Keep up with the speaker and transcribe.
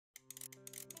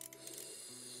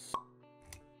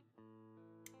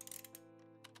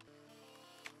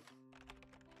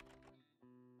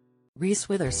Reese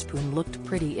Witherspoon looked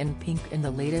pretty in pink in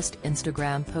the latest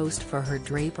Instagram post for her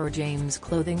Draper James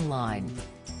clothing line.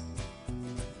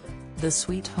 The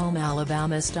Sweet Home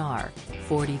Alabama star,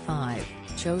 45,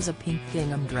 chose a pink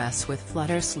gingham dress with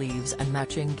flutter sleeves and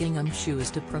matching gingham shoes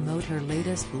to promote her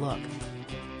latest look.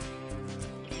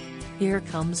 "Here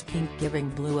comes pink, giving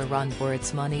blue a run for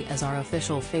its money as our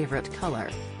official favorite color,"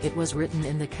 it was written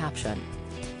in the caption.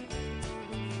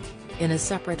 In a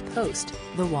separate post,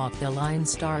 the Walk the Line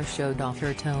star showed off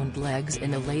her toned legs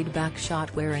in a laid-back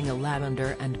shot wearing a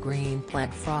lavender and green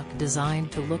plaid frock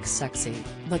designed to look sexy,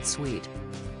 but sweet.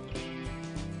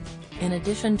 In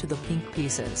addition to the pink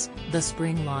pieces, the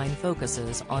spring line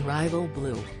focuses on rival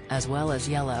blue, as well as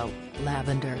yellow,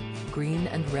 lavender, green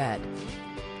and red.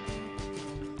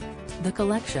 The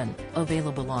collection,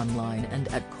 available online and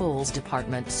at Kohl's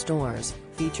department stores,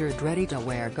 featured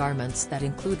ready-to-wear garments that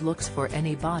include looks for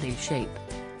any body shape.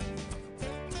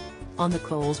 On the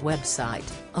Kohl's website,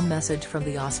 a message from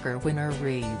the Oscar winner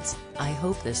reads, "I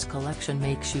hope this collection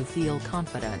makes you feel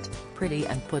confident, pretty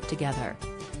and put together."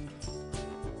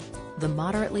 The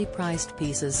moderately priced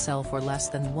pieces sell for less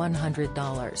than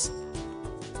 $100.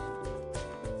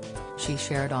 She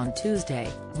shared on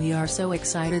Tuesday, "We are so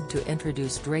excited to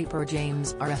introduce Draper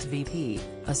James RSVP,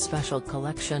 a special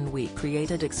collection we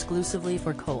created exclusively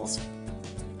for Kohl's."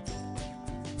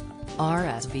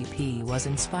 RSVP was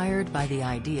inspired by the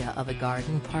idea of a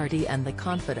garden party and the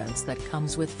confidence that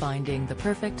comes with finding the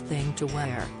perfect thing to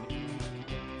wear.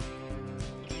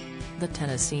 The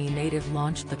Tennessee native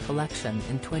launched the collection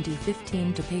in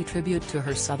 2015 to pay tribute to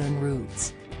her Southern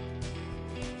roots.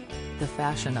 The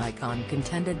fashion icon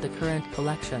contended the current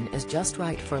collection is just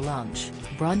right for lunch,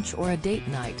 brunch or a date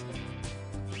night.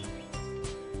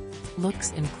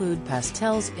 Looks include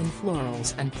pastels in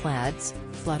florals and plaids,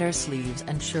 flutter sleeves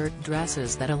and shirt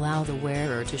dresses that allow the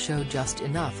wearer to show just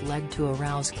enough leg to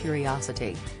arouse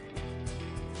curiosity.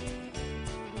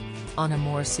 On a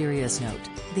more serious note,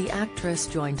 the actress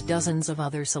joined dozens of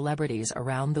other celebrities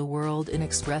around the world in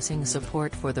expressing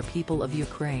support for the people of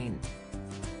Ukraine.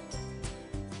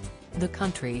 The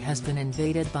country has been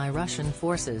invaded by Russian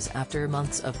forces after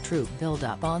months of troop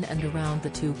buildup on and around the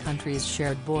two countries'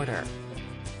 shared border.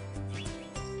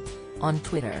 On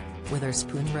Twitter,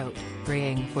 Witherspoon wrote,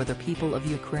 "Praying for the people of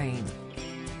Ukraine.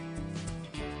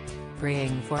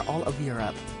 Praying for all of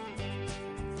Europe.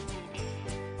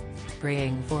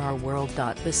 Praying for our world."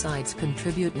 Besides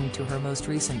contributing to her most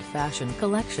recent fashion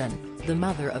collection, the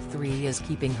mother of three is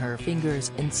keeping her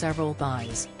fingers in several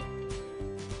pies.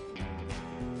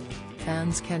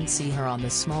 Fans can see her on the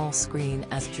small screen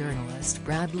as journalist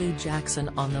Bradley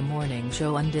Jackson on The Morning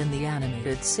Show and in the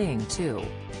animated Sing 2.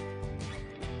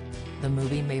 The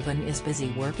movie maven is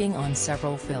busy working on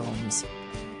several films.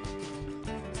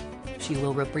 She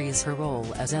will reprise her role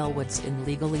as Elle Woods in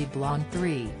Legally Blonde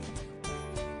 3.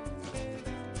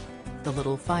 The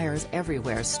Little Fires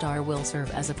Everywhere star will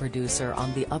serve as a producer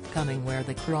on the upcoming Where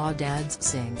the Crawdads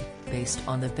Sing, based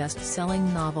on the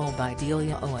best-selling novel by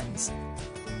Delia Owens.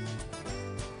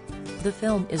 The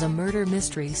film is a murder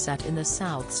mystery set in the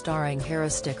South starring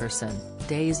Harris Dickerson,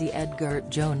 Daisy Edgar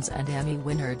Jones and Emmy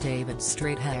winner David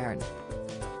Strathairn.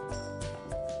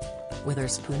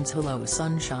 Witherspoon's Hello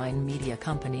Sunshine Media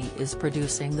Company is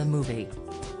producing the movie.